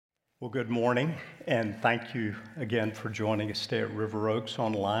Well, good morning, and thank you again for joining us today at River Oaks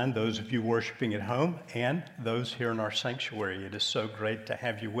Online, those of you worshiping at home and those here in our sanctuary. It is so great to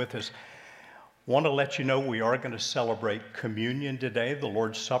have you with us. Want to let you know we are going to celebrate communion today, the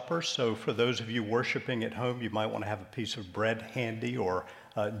Lord's Supper. So for those of you worshiping at home, you might want to have a piece of bread handy or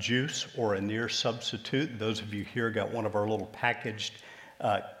juice or a near substitute. Those of you here got one of our little packaged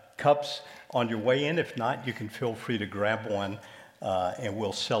cups on your way in. If not, you can feel free to grab one. And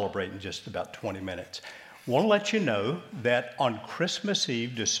we'll celebrate in just about 20 minutes. Want to let you know that on Christmas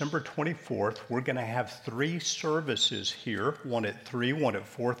Eve, December 24th, we're going to have 3 services here, one at 3, one at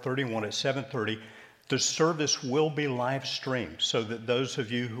 4:30, one at 7:30. The service will be live streamed so that those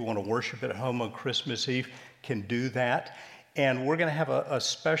of you who want to worship at home on Christmas Eve can do that. And we're going to have a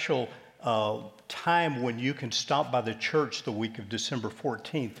special time when you can stop by the church the week of December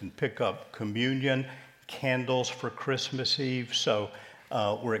 14th and pick up communion, candles for Christmas Eve. So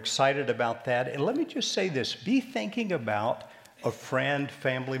we're excited about that. And let me just say this, be thinking about a friend,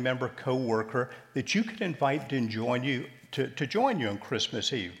 family member, co-worker that you can invite to join you on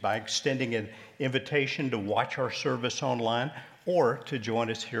Christmas Eve by extending an invitation to watch our service online or to join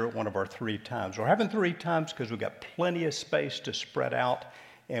us here at one of our 3 times. We're having 3 times because we've got plenty of space to spread out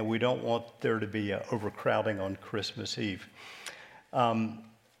and we don't want there to be overcrowding on Christmas Eve.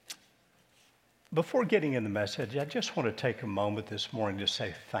 Before getting in the message, I just want to take a moment this morning to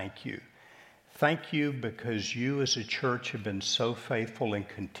say thank you. Thank you because you as a church have been so faithful in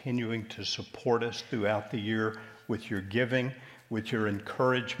continuing to support us throughout the year with your giving, with your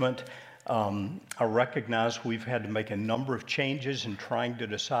encouragement. I recognize we've had to make a number of changes in trying to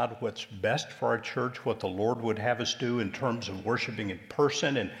decide what's best for our church, what the Lord would have us do in terms of worshiping in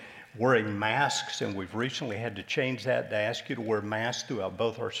person and wearing masks, and we've recently had to change that to ask you to wear masks throughout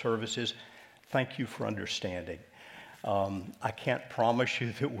both our services. Thank you for understanding. I can't promise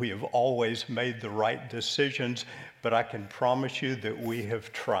you that we have always made the right decisions, but I can promise you that we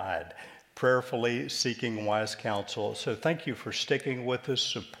have tried, prayerfully seeking wise counsel. So thank you for sticking with us,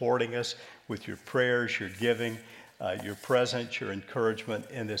 supporting us with your prayers, your giving, your presence, your encouragement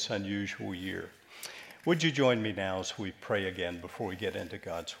in this unusual year. Would you join me now as we pray again before we get into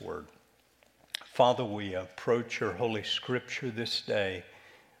God's Word? Father, we approach your Holy Scripture this day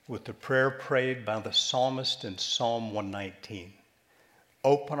with the prayer prayed by the psalmist in Psalm 119.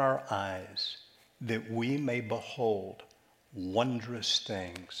 Open our eyes that we may behold wondrous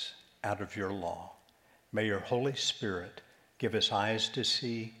things out of your law. May your Holy Spirit give us eyes to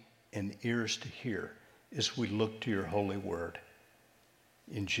see and ears to hear as we look to your holy word.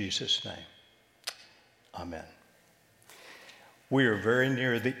 In Jesus' name, amen. We are very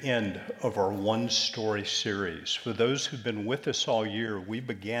near the end of our One Story series. For those who've been with us all year, we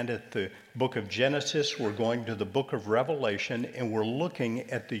began at the book of Genesis, we're going to the book of Revelation, and we're looking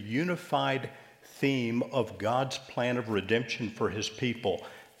at the unified theme of God's plan of redemption for his people,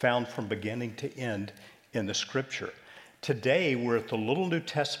 found from beginning to end in the scripture. Today, we're at the little New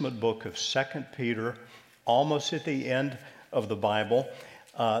Testament book of 2 Peter, almost at the end of the Bible.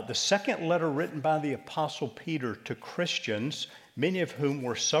 The second letter written by the Apostle Peter to Christians, many of whom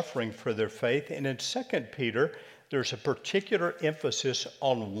were suffering for their faith. And in 2 Peter, there's a particular emphasis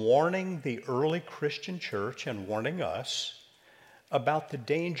on warning the early Christian church and warning us about the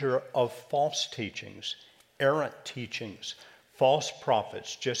danger of false teachings, errant teachings, false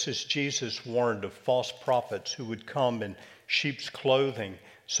prophets, just as Jesus warned of false prophets who would come in sheep's clothing.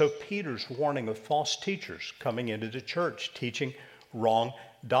 So Peter's warning of false teachers coming into the church, teaching wrong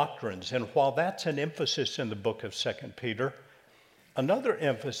doctrines. And while that's an emphasis in the book of 2 Peter, another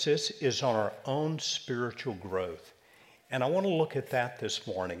emphasis is on our own spiritual growth. And I want to look at that this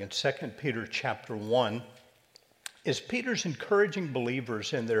morning in 2 Peter chapter 1. As Peter's encouraging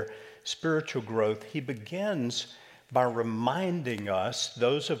believers in their spiritual growth, he begins by reminding us,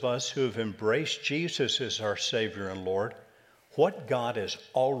 those of us who have embraced Jesus as our Savior and Lord, what God has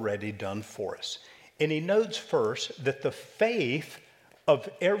already done for us. And he notes first that the faith of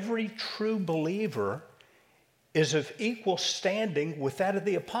every true believer is of equal standing with that of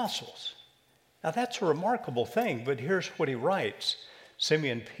the apostles. Now that's a remarkable thing, but here's what he writes.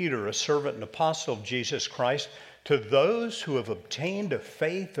 Simeon Peter, a servant and apostle of Jesus Christ, to those who have obtained a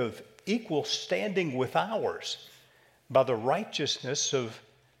faith of equal standing with ours by the righteousness of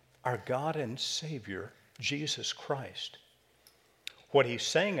our God and Savior, Jesus Christ. What he's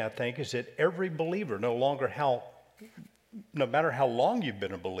saying, I think, is that every believer, no matter how long you've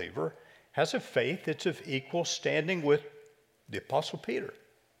been a believer, has a faith that's of equal standing with the Apostle Peter,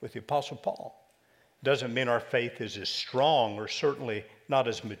 with the Apostle Paul. Doesn't mean our faith is as strong or certainly not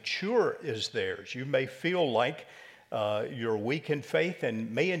as mature as theirs. You may feel like you're weak in faith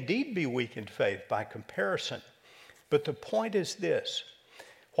and may indeed be weak in faith by comparison. But the point is this: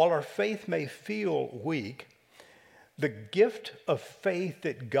 while our faith may feel weak, the gift of faith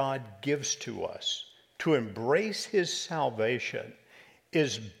that God gives to us to embrace his salvation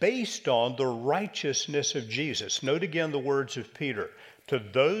is based on the righteousness of Jesus. Note again the words of Peter: to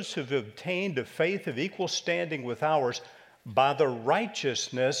those who have obtained a faith of equal standing with ours by the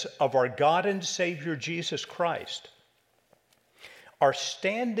righteousness of our God and Savior Jesus Christ. Our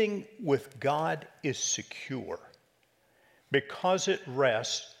standing with God is secure because it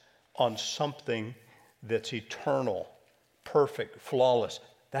rests on something that's eternal, perfect, flawless.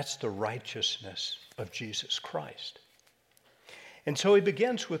 That's the righteousness of Jesus Christ. And so he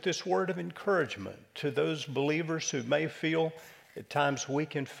begins with this word of encouragement to those believers who may feel at times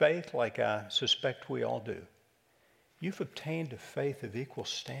weak in faith, like I suspect we all do. You've obtained a faith of equal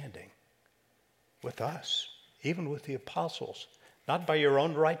standing with us, even with the apostles, not by your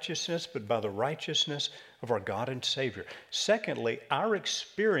own righteousness, but by the righteousness of our God and Savior. Secondly, our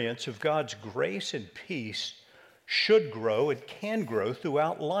experience of God's grace and peace should grow and can grow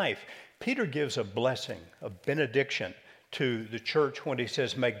throughout life. Peter gives a blessing, a benediction to the church when he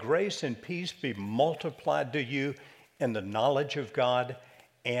says, "May grace and peace be multiplied to you in the knowledge of God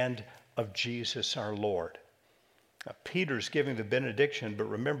and of Jesus our Lord." Now, Peter's giving the benediction, but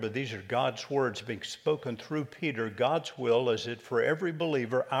remember, these are God's words being spoken through Peter. God's will is that for every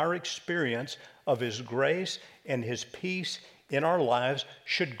believer, our experience of his grace and his peace in our lives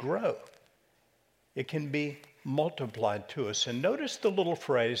should grow. It can be multiplied to us. And notice the little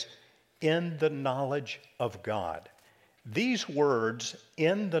phrase, "in the knowledge of God." These words,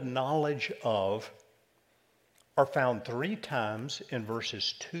 "in the knowledge of," are found 3 times in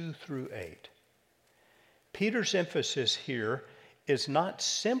verses 2 through 8. Peter's emphasis here is not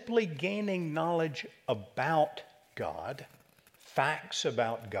simply gaining knowledge about God, facts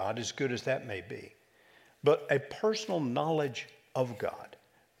about God, as good as that may be, but a personal knowledge of God,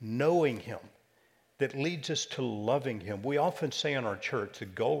 knowing him, that leads us to loving him. We often say in our church, the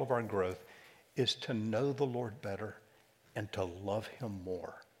goal of our growth is to know the Lord better and to love him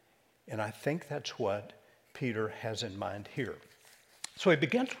more. And I think that's what Peter has in mind here. So he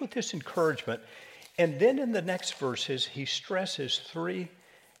begins with this encouragement, and then in the next verses, he stresses 3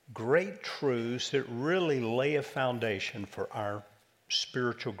 great truths that really lay a foundation for our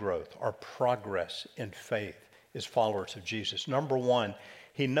spiritual growth, our progress in faith as followers of Jesus. Number 1,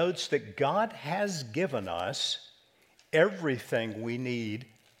 he notes that God has given us everything we need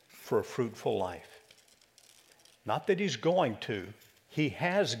for a fruitful life. Not that he's going to, he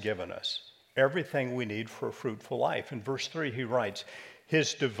has given us everything we need for a fruitful life. In verse 3, he writes,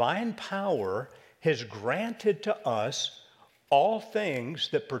 "His divine power has granted to us all things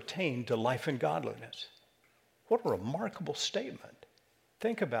that pertain to life and godliness." What a remarkable statement.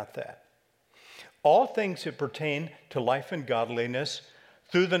 Think about that. All things that pertain to life and godliness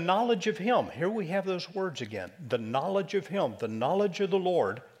through the knowledge of him. Here we have those words again. The knowledge of him, the knowledge of the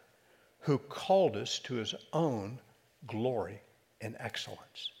Lord, who called us to his own glory and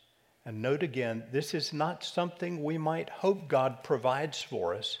excellence. And note again, this is not something we might hope God provides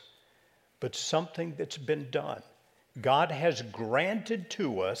for us, but something that's been done. God has granted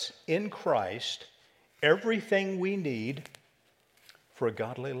to us in Christ everything we need for a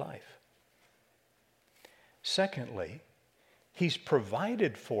godly life. Secondly, he's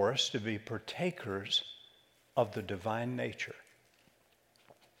provided for us to be partakers of the divine nature.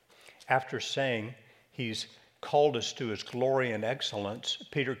 After saying he's called us to his glory and excellence,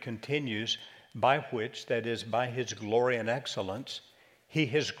 Peter continues, by which, that is, by his glory and excellence, he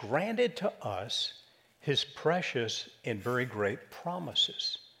has granted to us his precious and very great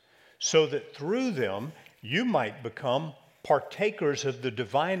promises, so that through them you might become partakers of the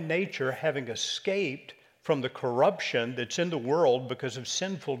divine nature, having escaped from the corruption that's in the world because of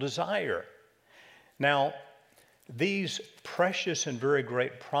sinful desire. Now, these precious and very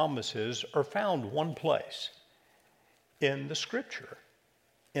great promises are found one place in the Scripture,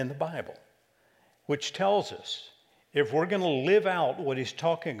 in the Bible, which tells us if we're going to live out what he's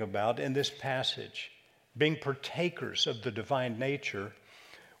talking about in this passage, being partakers of the divine nature,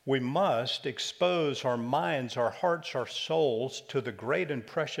 we must expose our minds, our hearts, our souls to the great and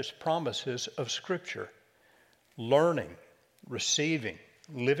precious promises of Scripture, learning, receiving,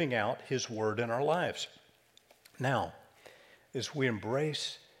 living out his word in our lives. Now, as we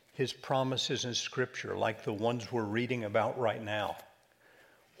embrace his promises in Scripture, like the ones we're reading about right now,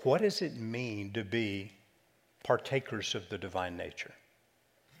 what does it mean to be partakers of the divine nature?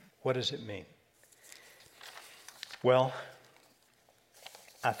 What does it mean? Well,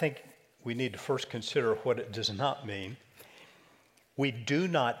 I think we need to first consider what it does not mean. We do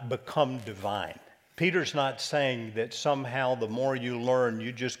not become divine. Peter's not saying that somehow the more you learn,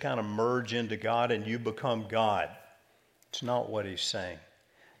 you just kind of merge into God and you become God. It's not what he's saying.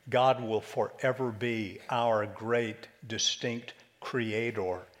 God will forever be our great, distinct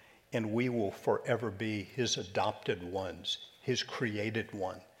creator, and we will forever be his adopted ones, his created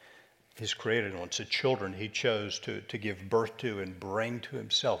ones, the children he chose to give birth to and bring to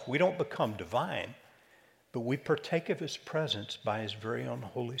himself. We don't become divine, but we partake of his presence by his very own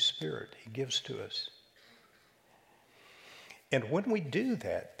Holy Spirit he gives to us. And when we do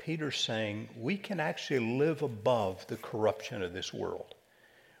that, Peter's saying we can actually live above the corruption of this world.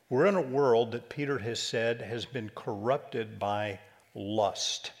 We're in a world that Peter has said has been corrupted by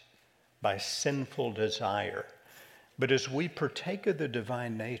lust, by sinful desire. But as we partake of the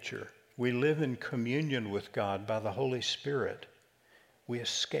divine nature, we live in communion with God by the Holy Spirit. We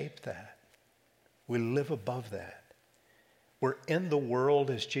escape that. We live above that. We're in the world,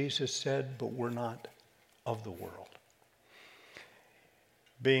 as Jesus said, but we're not of the world.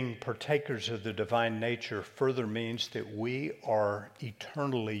 Being partakers of the divine nature further means that we are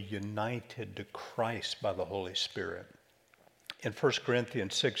eternally united to Christ by the Holy Spirit. In 1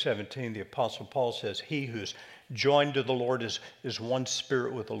 Corinthians 6:17, the Apostle Paul says, he who's joined to the Lord is one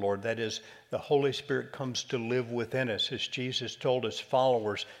spirit with the Lord. That is, the Holy Spirit comes to live within us, as Jesus told his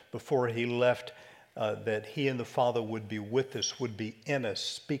followers before he left, that he and the Father would be with us, would be in us,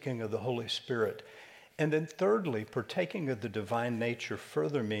 speaking of the Holy Spirit. And then thirdly, partaking of the divine nature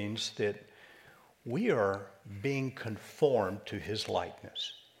further means that we are being conformed to his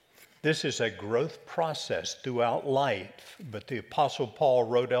likeness. This is a growth process throughout life, but the Apostle Paul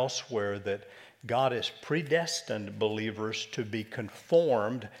wrote elsewhere that God has predestined believers to be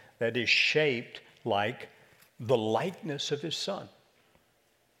conformed, that is, shaped like the likeness of his Son.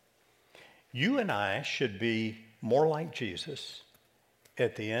 You and I should be more like Jesus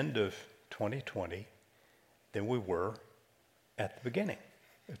at the end of 2020 than we were at the beginning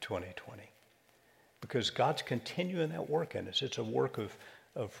of 2020. Because God's continuing that work in us. It's a work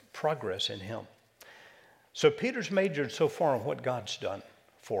of progress in him. So Peter's majored so far on what God's done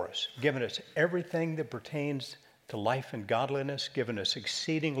for us, given us everything that pertains to life and godliness, given us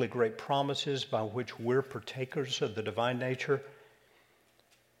exceedingly great promises by which we're partakers of the divine nature.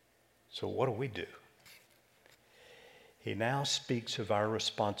 So what do? He now speaks of our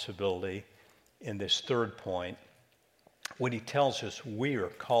responsibility in this third point when he tells us we are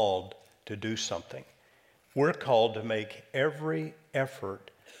called to do something. We're called to make every effort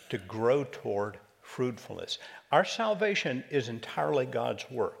to grow toward fruitfulness. Our salvation is entirely God's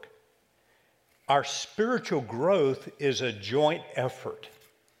work. Our spiritual growth is a joint effort.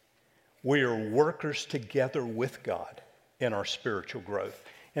 We are workers together with God in our spiritual growth.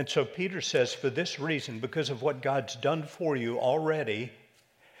 And so Peter says, for this reason, because of what God's done for you already,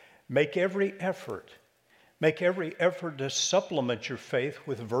 make every effort to supplement your faith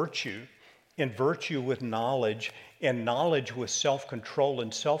with virtue, and virtue with knowledge, and knowledge with self-control,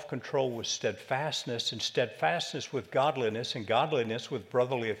 and self-control with steadfastness, and steadfastness with godliness, and godliness with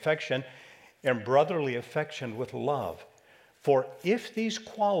brotherly affection, and brotherly affection with love. For if these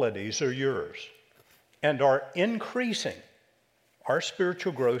qualities are yours and are increasing, our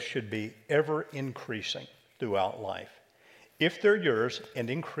spiritual growth should be ever increasing throughout life. If they're yours and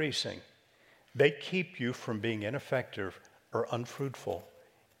increasing, they keep you from being ineffective or unfruitful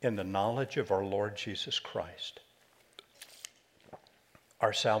in the knowledge of our Lord Jesus Christ.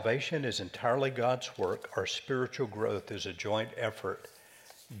 Our salvation is entirely God's work. Our spiritual growth is a joint effort.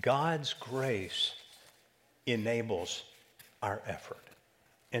 God's grace enables our effort.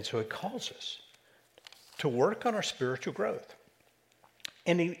 And so it calls us to work on our spiritual growth.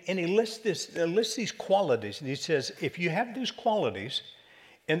 And he lists these qualities, and he says, if you have these qualities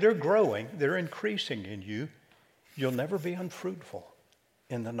and they're growing, they're increasing in you, you'll never be unfruitful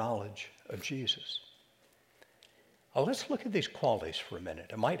in the knowledge of Jesus. Now, let's look at these qualities for a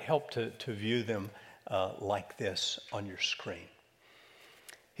minute. It might help to view them like this on your screen.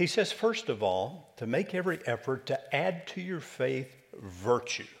 He says, first of all, to make every effort to add to your faith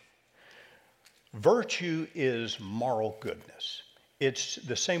virtue. Virtue is moral goodness. It's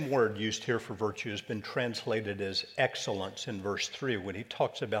the same word used here for virtue has been translated as excellence in verse 3 when he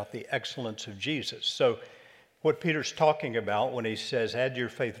talks about the excellence of Jesus. So what Peter's talking about when he says add to your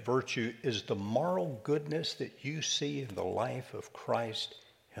faith virtue is the moral goodness that you see in the life of Christ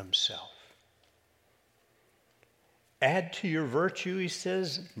himself. Add to your virtue, he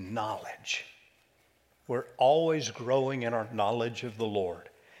says, knowledge. We're always growing in our knowledge of the Lord.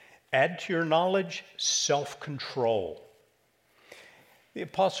 Add to your knowledge self-control. The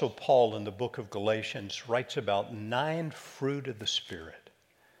Apostle Paul in the book of Galatians writes about 9 fruit of the Spirit.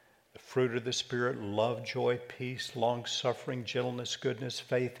 The fruit of the Spirit: love, joy, peace, long-suffering, gentleness, goodness,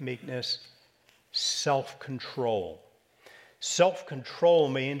 faith, meekness, self-control. Self-control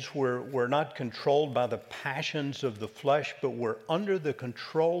means we're not controlled by the passions of the flesh, but we're under the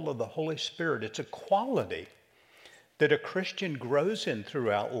control of the Holy Spirit. It's a quality that a Christian grows in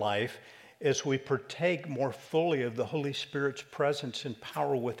throughout life as we partake more fully of the Holy Spirit's presence and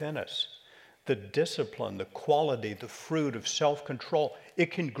power within us. The discipline, the quality, the fruit of self-control, it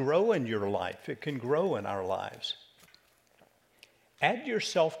can grow in your life. It can grow in our lives. Add to your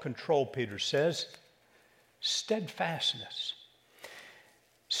self-control, Peter says, steadfastness.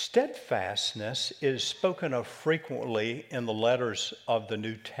 Steadfastness is spoken of frequently in the letters of the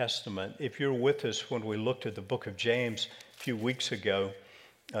New Testament. If you're with us when we looked at the book of James a few weeks ago,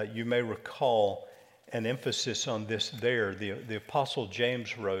 you may recall an emphasis on this there. The Apostle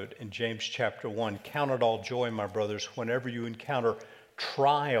James wrote in James chapter 1, "Count it all joy, my brothers, whenever you encounter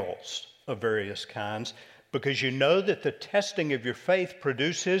trials of various kinds, because you know that the testing of your faith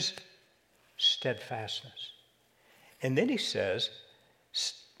produces steadfastness." And then he says,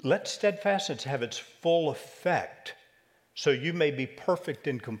 "Let steadfastness have its full effect, so you may be perfect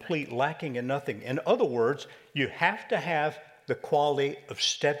and complete, lacking in nothing." In other words, you have to have the quality of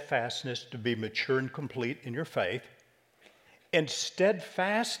steadfastness to be mature and complete in your faith. And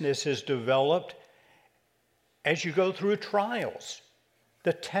steadfastness is developed as you go through trials,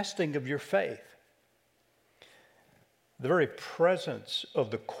 the testing of your faith. The very presence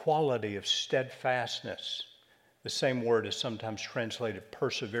of the quality of steadfastness, the same word is sometimes translated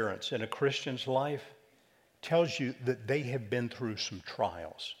perseverance, in a Christian's life, tells you that they have been through some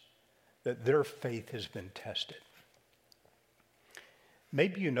trials, that their faith has been tested.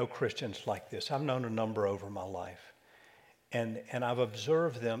 Maybe you know Christians like this. I've known a number over my life. And I've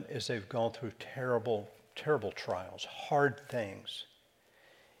observed them as they've gone through terrible, terrible trials, hard things.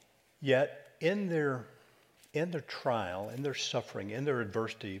 Yet in their trial, in their suffering, in their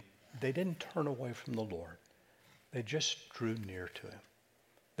adversity, they didn't turn away from the Lord. They just drew near to him.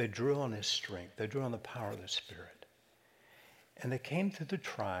 They drew on his strength. They drew on the power of the Spirit. And they came through the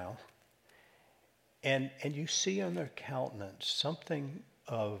trial, and you see on their countenance something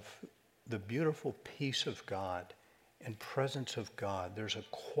of the beautiful peace of God and presence of God. There's a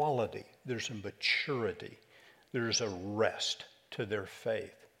quality, there's a maturity, there's a rest to their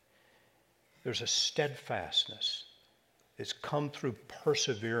faith. There's a steadfastness. It's come through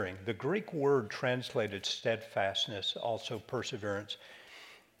persevering. The Greek word translated steadfastness, also perseverance,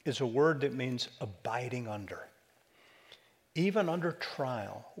 is a word that means abiding under. Even under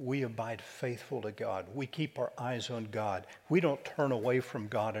trial, we abide faithful to God. We keep our eyes on God. We don't turn away from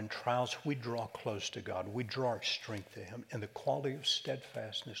God in trials. We draw close to God. We draw our strength to him, and the quality of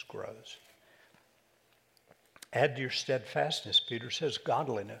steadfastness grows. Add to your steadfastness, Peter says,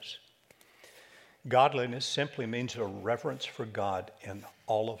 godliness. Godliness simply means a reverence for God in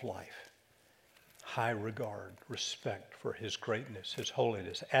all of life. High regard, respect for his greatness, his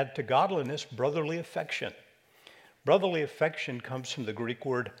holiness. Add to godliness brotherly affection. Brotherly affection comes from the Greek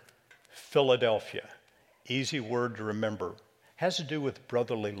word Philadelphia. Easy word to remember. Has to do with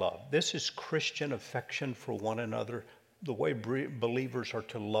brotherly love. This is Christian affection for one another, the way believers are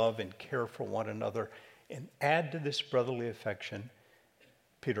to love and care for one another. And add to this brotherly affection,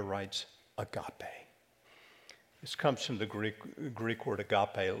 Peter writes, agape. This comes from the Greek word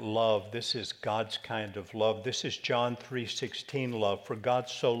agape, love. This is God's kind of love. This is John 3:16 love. For God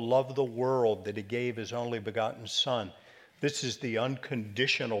so loved the world that he gave his only begotten Son. This is the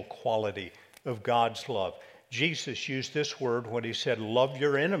unconditional quality of God's love. Jesus used this word when he said, love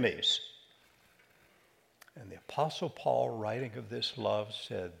your enemies. And the Apostle Paul, writing of this love,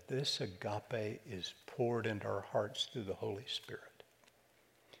 said, this agape is poured into our hearts through the Holy Spirit.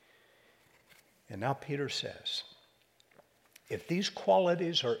 And now Peter says, if these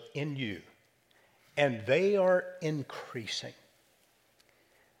qualities are in you and they are increasing,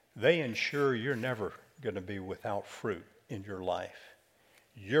 they ensure you're never going to be without fruit in your life.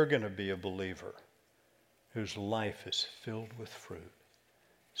 You're going to be a believer whose life is filled with fruit.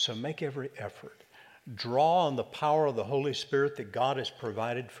 So make every effort. Draw on the power of the Holy Spirit that God has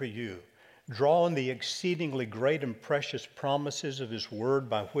provided for you. Draw on the exceedingly great and precious promises of his word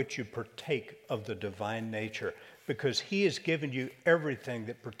by which you partake of the divine nature, because he has given you everything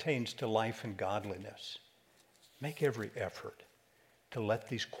that pertains to life and godliness. Make every effort to let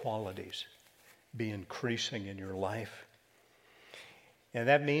these qualities be increasing in your life. And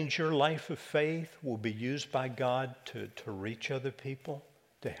that means your life of faith will be used by God to reach other people,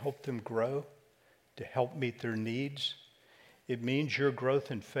 to help them grow, to help meet their needs. It means your growth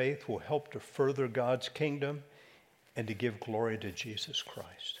in faith will help to further God's kingdom and to give glory to Jesus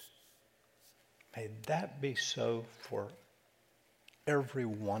Christ. May that be so for every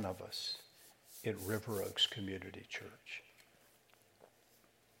one of us at River Oaks Community Church.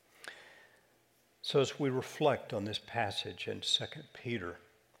 So as we reflect on this passage in 2 Peter,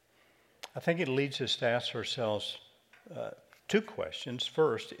 I think it leads us to ask ourselves two questions.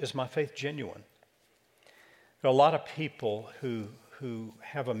 First, is my faith genuine? There are a lot of people who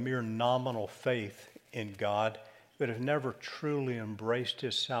have a mere nominal faith in God, but have never truly embraced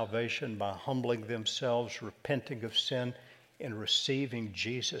His salvation by humbling themselves, repenting of sin, and receiving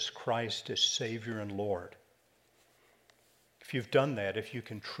Jesus Christ as Savior and Lord. If you've done that, if you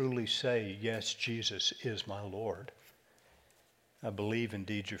can truly say, yes, Jesus is my Lord, I believe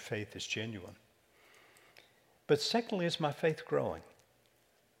indeed your faith is genuine. But secondly, is my faith growing?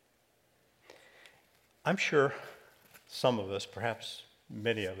 I'm sure some of us, perhaps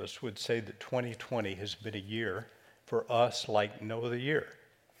many of us, would say that 2020 has been a year for us like no other year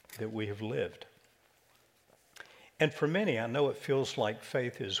that we have lived. And for many, I know it feels like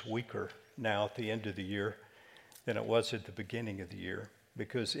faith is weaker now at the end of the year than it was at the beginning of the year,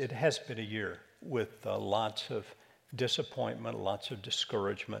 because it has been a year with lots of disappointment, lots of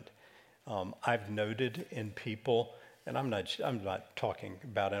discouragement. I've noted in people, and I'm not talking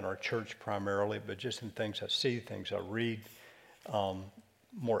about in our church primarily, but just in things I see, things I read,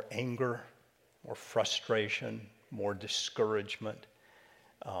 more anger, more frustration, more discouragement,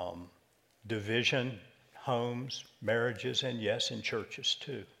 division, homes, marriages, and yes, in churches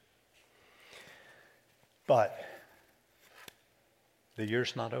too. But the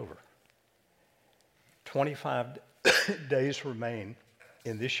year's not over. 25 days remain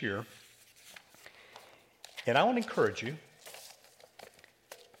in this year. And I want to encourage you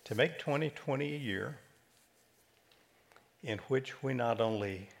to make 2020 a year in which we not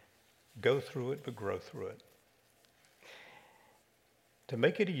only go through it, but grow through it. To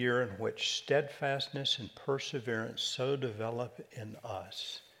make it a year in which steadfastness and perseverance so develop in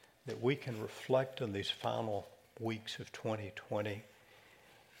us that we can reflect on these final weeks of 2020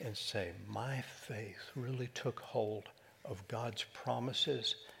 and say, my faith really took hold of God's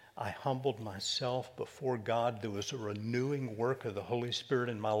promises. I humbled myself before God. There was a renewing work of the Holy Spirit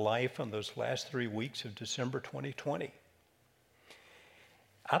in my life on those last 3 weeks of December 2020.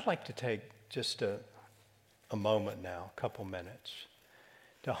 I'd like to take just a moment now, a couple minutes,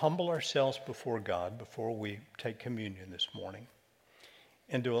 to humble ourselves before God before we take communion this morning,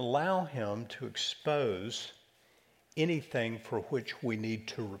 and to allow Him to expose anything for which we need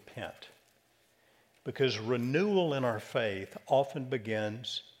to repent. Because renewal in our faith often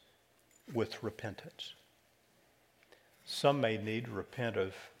begins with repentance. Some may need to repent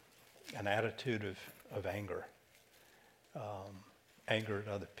of an attitude of anger. Anger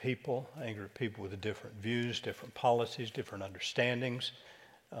at other people, anger at people with different views, different policies, different understandings,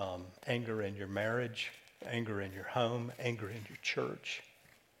 anger in your marriage, anger in your home, anger in your church.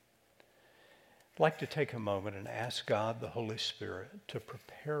 I'd like to take a moment and ask God, the Holy Spirit, to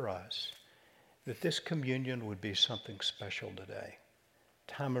prepare us that this communion would be something special today.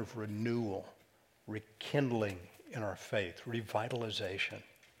 Time of renewal, rekindling in our faith, revitalization.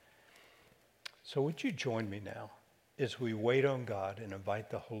 So would you join me now as we wait on God and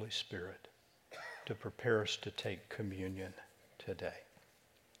invite the Holy Spirit to prepare us to take communion today?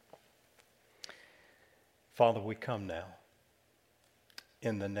 Father, we come now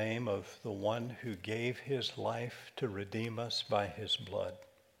in the name of the one who gave his life to redeem us by his blood,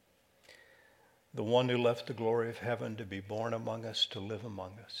 the one who left the glory of heaven to be born among us, to live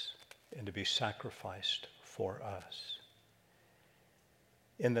among us, and to be sacrificed for us.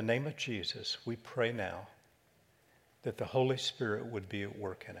 In the name of Jesus, we pray now that the Holy Spirit would be at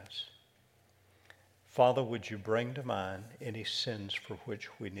work in us. Father, would you bring to mind any sins for which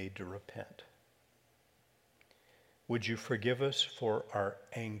we need to repent? Would you forgive us for our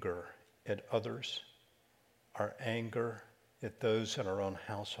anger at others, our anger at those in our own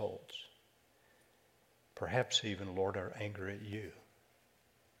households, perhaps even, Lord, our anger at you.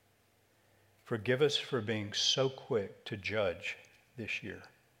 Forgive us for being so quick to judge this year.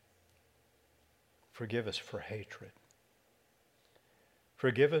 Forgive us for hatred.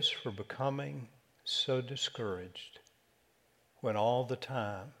 Forgive us for becoming so discouraged when all the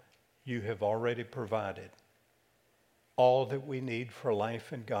time you have already provided all that we need for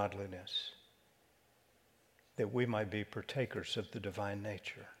life and godliness, that we might be partakers of the divine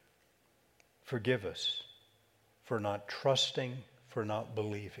nature. Forgive us for not trusting, for not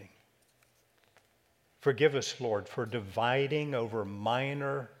believing. Forgive us, Lord, for dividing over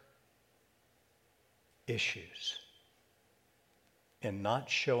minor issues. in not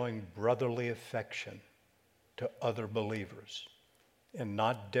showing brotherly affection to other believers, in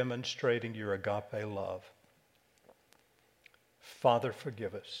not demonstrating your agape love. Father,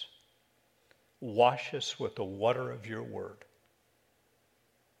 forgive us. Wash us with the water of your word.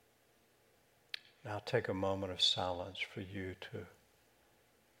 Now take a moment of silence for you to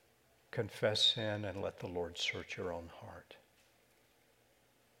confess sin and let the Lord search your own heart.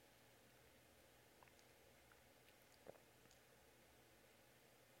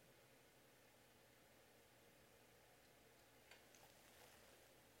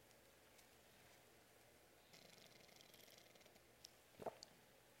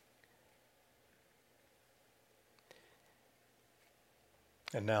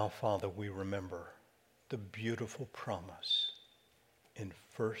 And now, Father, we remember the beautiful promise in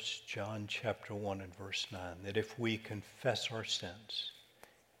 1 John chapter 1 and verse 9, that if we confess our sins,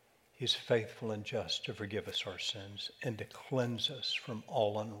 He's faithful and just to forgive us our sins and to cleanse us from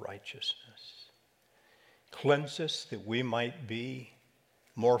all unrighteousness. Cleanse us that we might be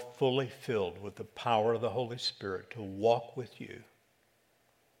more fully filled with the power of the Holy Spirit to walk with you,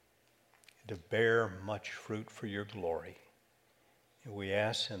 to bear much fruit for your glory. And we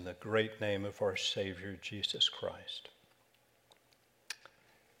ask in the great name of our Savior, Jesus Christ.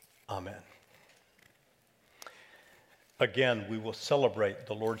 Amen. Again, we will celebrate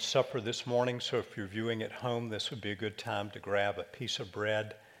the Lord's Supper this morning, so if you're viewing at home, this would be a good time to grab a piece of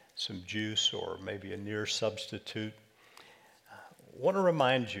bread, some juice, or maybe a near substitute. I want to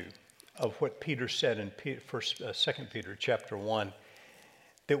remind you of what Peter said in 2 Peter chapter 1,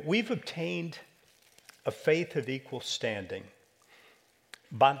 that we've obtained a faith of equal standing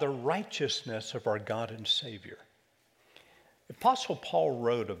by the righteousness of our God and Savior. Apostle Paul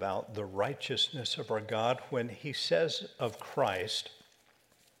wrote about the righteousness of our God when he says of Christ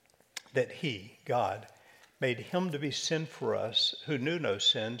that he, God, made him to be sin for us who knew no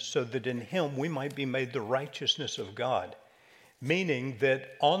sin, so that in him we might be made the righteousness of God. Meaning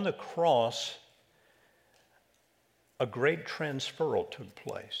that on the cross, a great transferal took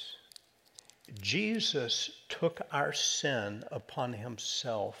place. Jesus took our sin upon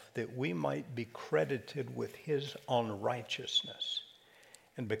himself that we might be credited with his unrighteousness.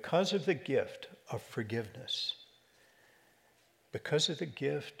 And because of the gift of forgiveness, because of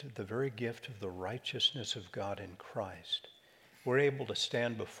the very gift of the righteousness of God in Christ, we're able to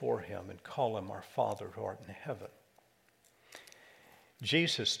stand before him and call him our Father who art in heaven.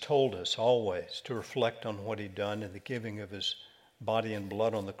 Jesus told us always to reflect on what he'd done in the giving of his body and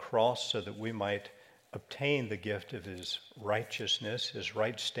blood on the cross so that we might obtain the gift of his righteousness, his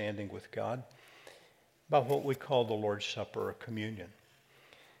right standing with God, by what we call the Lord's Supper or communion.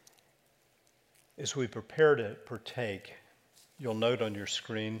 As we prepare to partake, you'll note on your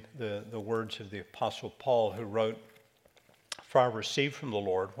screen the words of the Apostle Paul, who wrote, "For I received from the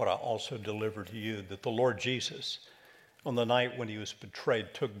Lord what I also delivered to you, that the Lord Jesus, on the night when he was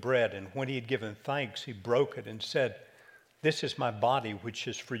betrayed, took bread, and when he had given thanks, he broke it and said, 'This is my body, which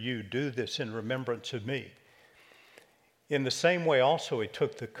is for you. Do this in remembrance of me.' In the same way also he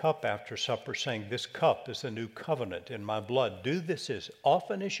took the cup after supper, saying, 'This cup is the new covenant in my blood. Do this as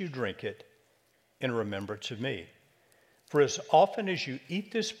often as you drink it in remembrance of me. For as often as you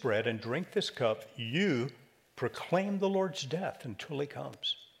eat this bread and drink this cup, you proclaim the Lord's death until he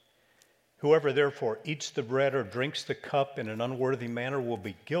comes. Whoever therefore eats the bread or drinks the cup in an unworthy manner will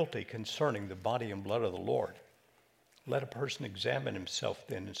be guilty concerning the body and blood of the Lord. Let a person examine himself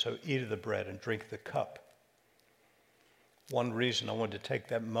then, and so eat of the bread and drink the cup.'" One reason I wanted to take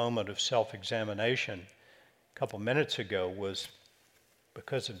that moment of self-examination a couple minutes ago was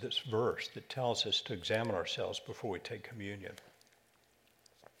because of this verse that tells us to examine ourselves before we take communion.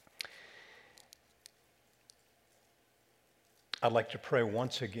 I'd like to pray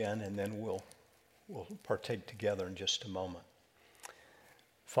once again, and then we'll partake together in just a moment.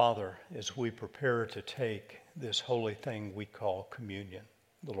 Father, as we prepare to take this holy thing we call communion,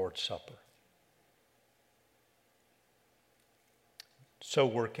 the Lord's Supper, so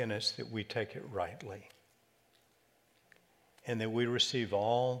work in us that we take it rightly and that we receive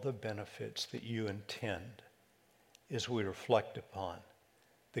all the benefits that you intend as we reflect upon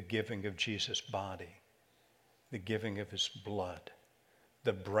the giving of Jesus' body, the giving of his blood,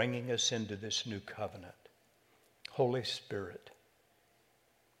 the bringing us into this new covenant. Holy Spirit,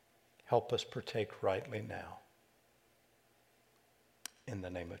 help us partake rightly now. In the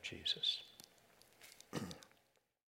name of Jesus.